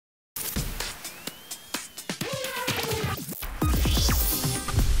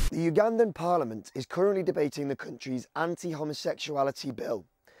The Ugandan parliament is currently debating the country's anti-homosexuality bill.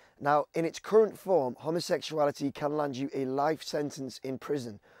 Now, in its current form, homosexuality can land you a life sentence in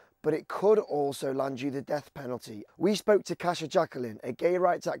prison, but it could also land you the death penalty. We spoke to Kasha Jacqueline, a gay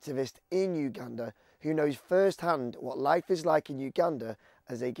rights activist in Uganda, who knows firsthand what life is like in Uganda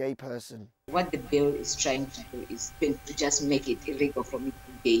as a gay person. What the bill is trying to do is to just make it illegal for me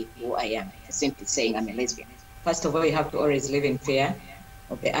to be who I am, for simply saying I'm a lesbian. First of all, you have to always live in fear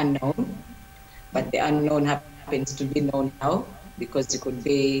of the unknown, but the unknown happens to be known now because you could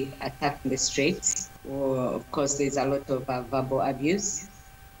be attacked in the streets, or of course there's a lot of verbal abuse,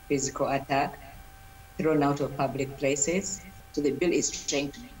 physical attack, thrown out of public places. So the bill is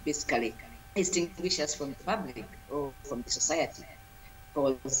trying to basically distinguish us from the public or from the society.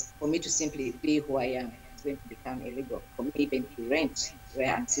 Because for me to simply be who I am is going to become illegal. For me even to rent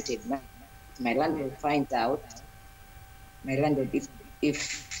where I'm seated, my landlord finds out, my landlord,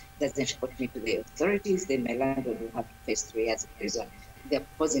 if doesn't report me to the authorities, then my landlord will have to face 3 years in prison. They're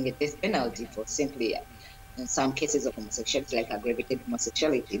proposing a death penalty for simply, in some cases of homosexuality, like aggravated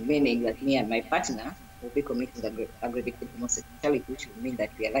homosexuality, meaning that me and my partner will be committing aggravated homosexuality, which will mean that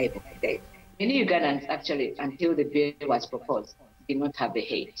we are liable for death. Many Ugandans actually, until the bill was proposed, did not have the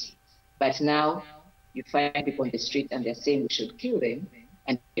hate. But now you find people on the street and they're saying we should kill them,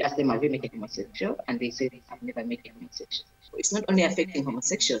 and you ask them, have you met a homosexual? And they say, I've never met a homosexual. So it's not only affecting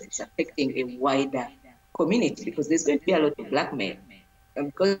homosexuals, it's affecting a wider community because there's going to be a lot of blackmail. And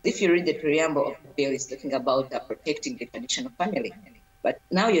because if you read the preamble of the bill, it's talking about protecting the traditional family. But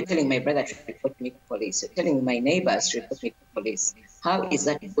now you're telling my brother to report me to police. You're telling my neighbors to report me to police. How is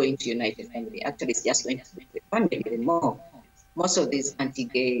that going to unite the family? Actually, it's just going to make the family even more. Most of these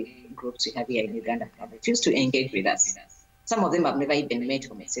anti-gay groups we have here in Uganda have refused to engage with us. Some of them have never even met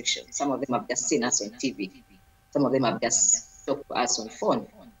homosexuals. Some of them have just seen us on TV. Some of them have just talked to us on phone.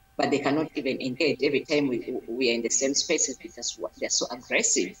 But they cannot even engage. Every time we are in the same spaces because they're so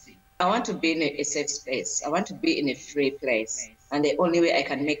aggressive. I want to be in a safe space. I want to be in a free place. And the only way I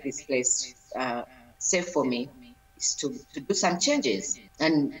can make this place safe for me is to do some changes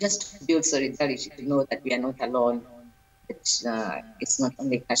and just to build solidarity, to know that we are not alone. It's not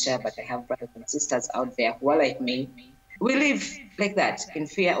only Kasha, but I have brothers and sisters out there who are like me. We live like that, in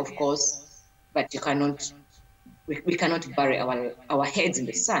fear, of course, but we cannot bury our heads in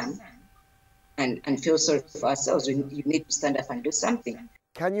the sand and feel sorry for ourselves. You need to stand up and do something.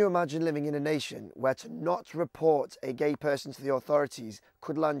 Can you imagine living in a nation where to not report a gay person to the authorities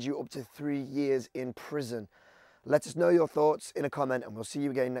could land you up to 3 years in prison? Let us know your thoughts in a comment and we'll see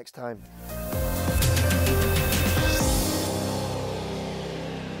you again next time.